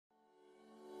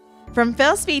From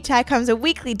Svitek comes a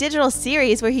weekly digital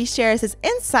series where he shares his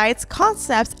insights,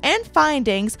 concepts, and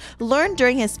findings learned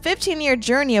during his 15-year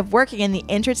journey of working in the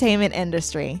entertainment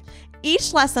industry.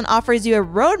 Each lesson offers you a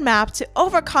roadmap to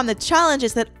overcome the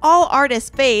challenges that all artists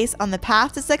face on the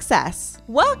path to success.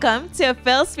 Welcome to a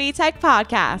Svitek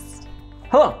podcast.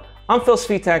 Hello, I'm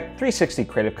Svitek, 360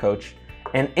 Creative Coach,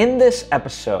 and in this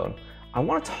episode, I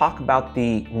want to talk about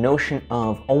the notion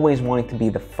of always wanting to be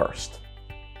the first.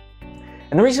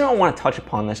 And the reason I want to touch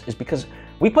upon this is because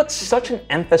we put such an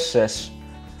emphasis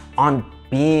on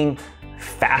being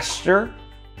faster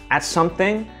at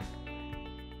something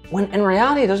when in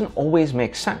reality it doesn't always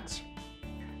make sense.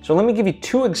 So let me give you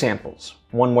two examples,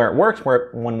 one where it works,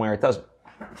 one where it doesn't.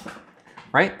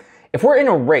 Right? If we're in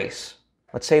a race,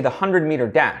 let's say the 100-meter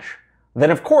dash, then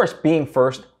of course being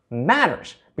first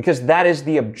matters because that is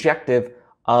the objective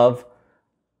of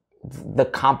the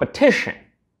competition,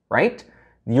 right?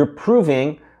 You're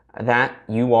proving that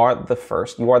you are the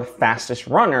first, you are the fastest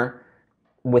runner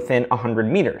within 100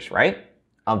 meters, right,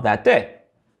 of that day.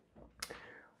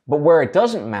 But where it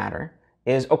doesn't matter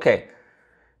is, okay,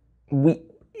 and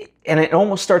it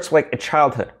almost starts like a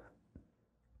childhood.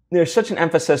 There's such an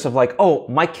emphasis of like, oh,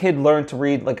 my kid learned to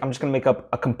read, like I'm just gonna make up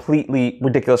a completely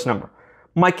ridiculous number.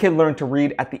 My kid learned to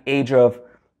read at the age of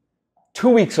 2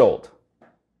 weeks old.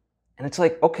 And it's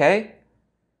like, okay,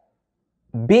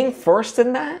 being first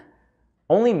in that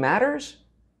only matters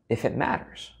if it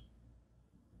matters.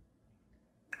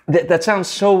 That sounds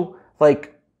so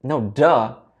like, no,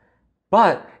 duh.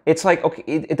 But it's like, okay,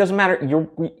 it doesn't matter.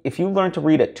 If you learn to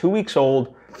read at 2 weeks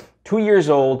old, 2 years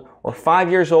old, or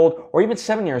 5 years old, or even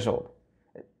 7 years old.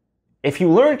 If you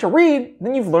learn to read,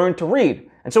 then you've learned to read.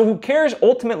 And so who cares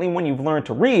ultimately when you've learned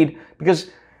to read,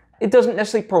 because it doesn't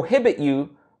necessarily prohibit you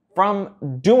from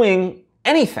doing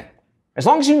anything. As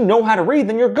long as you know how to read,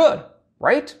 then you're good,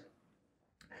 right?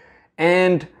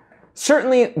 And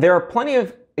certainly there are plenty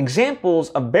of examples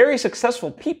of very successful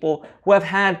people who have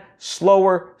had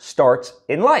slower starts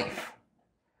in life,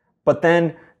 but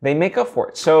then they make up for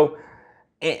it. So,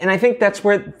 and I think that's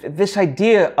where this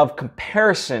idea of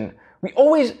comparison, we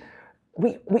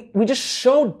just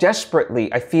so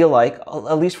desperately, I feel like,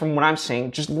 at least from what I'm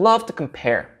seeing, just love to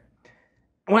compare.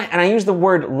 And I use the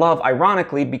word love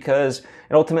ironically because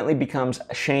it ultimately becomes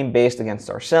shame-based against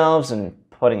ourselves and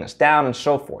putting us down and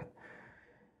so forth.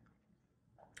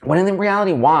 When in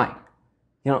reality, why?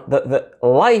 You know, the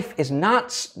life is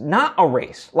not a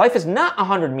race. Life is not a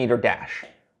 100-meter dash,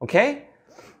 okay?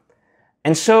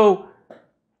 And so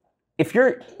if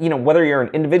you're, whether you're an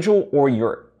individual or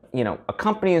you're, a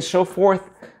company and so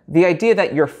forth, the idea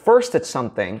that you're first at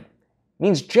something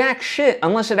means jack shit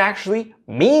unless it actually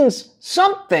means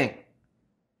something.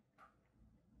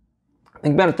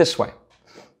 Think about it this way.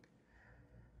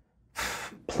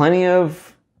 Plenty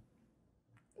of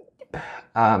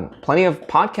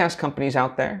podcast companies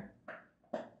out there.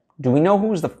 Do we know who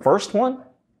was the first one?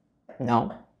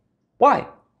 No. Why?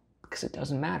 Because it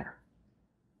doesn't matter.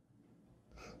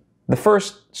 The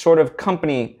first sort of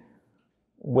company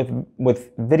with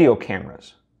video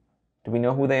cameras. Do we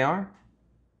know who they are?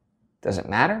 Does it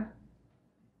matter?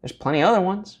 There's plenty of other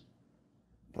ones.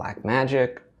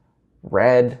 Blackmagic,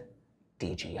 Red,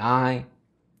 DJI,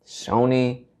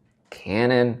 Sony,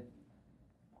 Canon,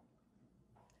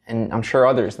 and I'm sure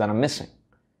others that I'm missing.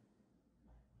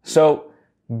 So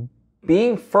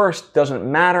being first doesn't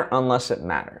matter unless it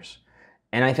matters.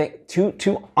 And I think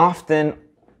too often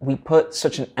we put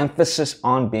such an emphasis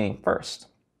on being first.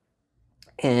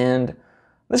 And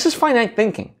this is finite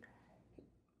thinking.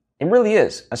 It really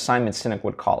is, as Simon Sinek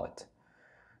would call it.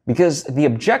 Because the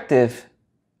objective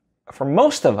for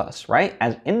most of us, right,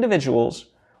 as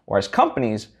individuals or as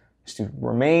companies, is to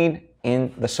remain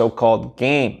in the so-called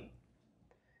game.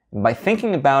 And by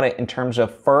thinking about it in terms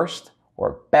of first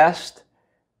or best,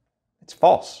 it's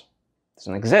false. It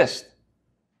doesn't exist.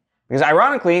 Because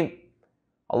ironically,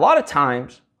 a lot of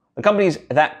times, the companies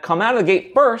that come out of the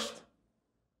gate first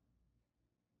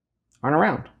aren't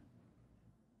around.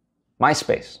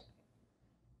 MySpace.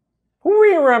 Who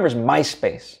really remembers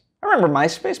MySpace? I remember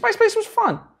MySpace. MySpace was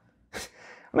fun.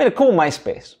 I made a cool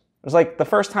MySpace. It was like the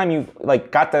first time you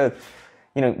got to,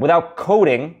 without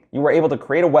coding, you were able to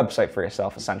create a website for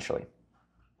yourself, essentially.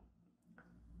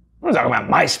 I'm not talking about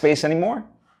MySpace anymore.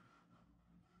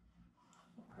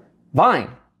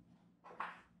 Vine.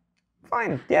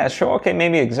 Fine, yeah, sure, okay,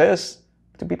 maybe it exists.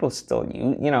 Do people still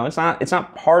use, it's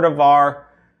not part of our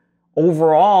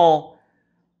overall,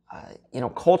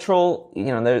 cultural,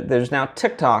 there's now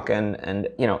TikTok and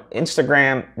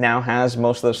Instagram now has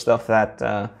most of the stuff that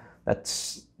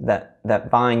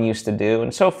Vine used to do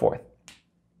and so forth.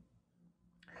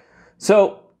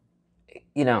 So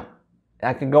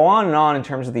I could go on and on in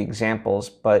terms of the examples,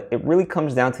 but it really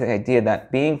comes down to the idea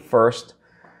that being first,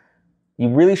 you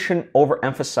really shouldn't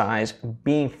overemphasize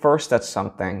being first at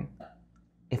something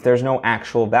if there's no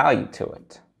actual value to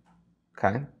it,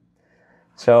 okay?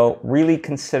 So really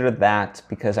consider that,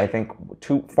 because I think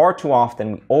far too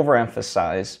often we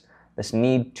overemphasize this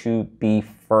need to be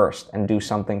first and do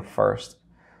something first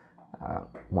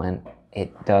when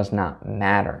it does not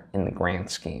matter in the grand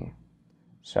scheme.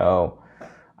 So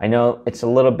I know it's a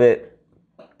little bit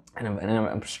an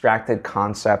abstracted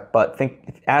concept, but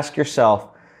ask yourself,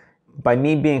 by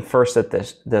me being first at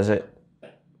this, does it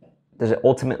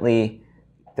ultimately,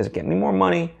 does it get me more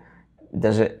money?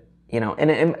 Does it,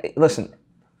 and listen,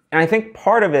 and I think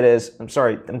part of it is, I'm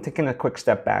taking a quick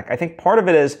step back. I think part of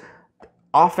it is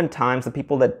oftentimes the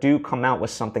people that do come out with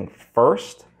something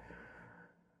first,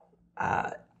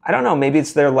 I don't know, maybe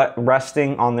it's they're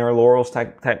resting on their laurels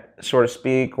type, so to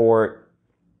speak, or,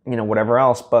 whatever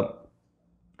else. But,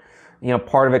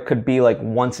 part of it could be like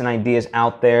once an idea is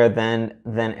out there, then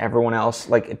everyone else,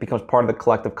 like it becomes part of the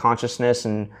collective consciousness,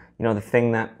 and, the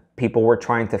thing that people were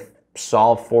trying to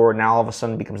solve for now all of a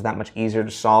sudden becomes that much easier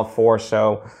to solve for.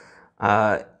 So,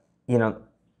 the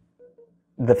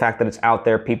fact that it's out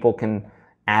there, people can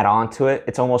add on to it.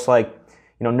 It's almost like,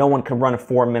 no one could run a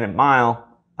 4-minute mile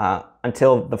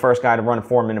until the first guy to run a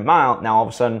 4-minute mile. Now all of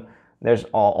a sudden there's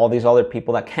all these other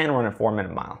people that can run a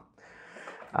 4-minute mile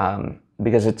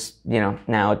because it's,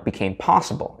 now it became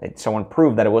possible. Someone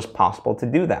proved that it was possible to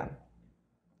do that.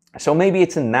 So maybe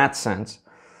it's in that sense,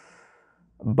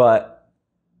 but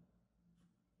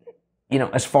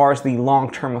as far as the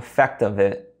long-term effect of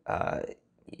it,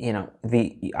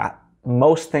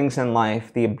 most things in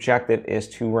life, the objective is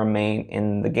to remain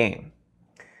in the game.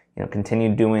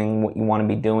 Continue doing what you want to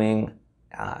be doing,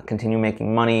 continue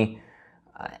making money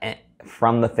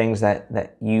from the things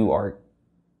that you are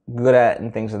good at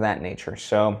and things of that nature.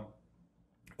 So,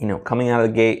 coming out of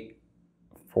the gate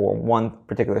for one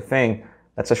particular thing,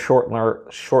 that's a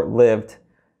short-lived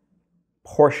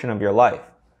portion of your life.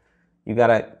 You got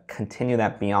to continue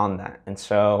that beyond that. And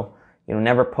so,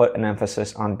 never put an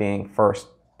emphasis on being first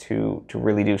to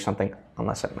really do something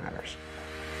unless it matters.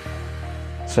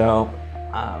 So,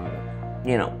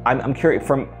 I'm curious,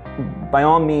 by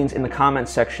all means, in the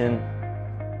comments section,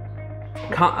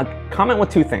 comment with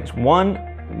two things. One,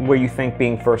 where you think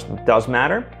being first does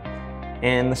matter,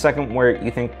 and the second, where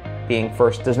you think being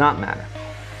first does not matter.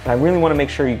 But I really want to make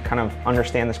sure you kind of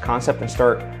understand this concept and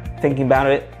start thinking about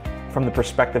it from the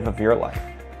perspective of your life.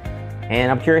 And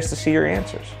I'm curious to see your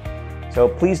answers. So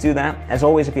please do that. As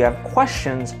always, if you have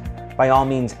questions, by all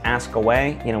means, ask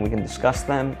away. We can discuss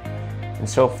them and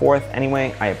so forth.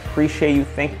 Anyway, I appreciate you.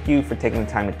 Thank you for taking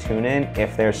the time to tune in.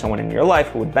 If there's someone in your life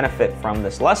who would benefit from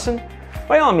this lesson,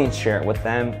 by all means, share it with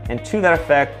them. And to that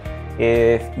effect,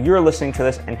 if you're listening to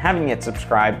this and haven't yet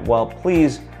subscribed, well,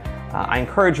 please, I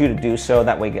encourage you to do so.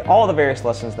 That way you get all the various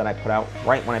lessons that I put out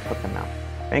right when I put them out.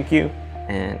 Thank you,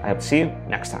 and I hope to see you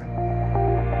next time.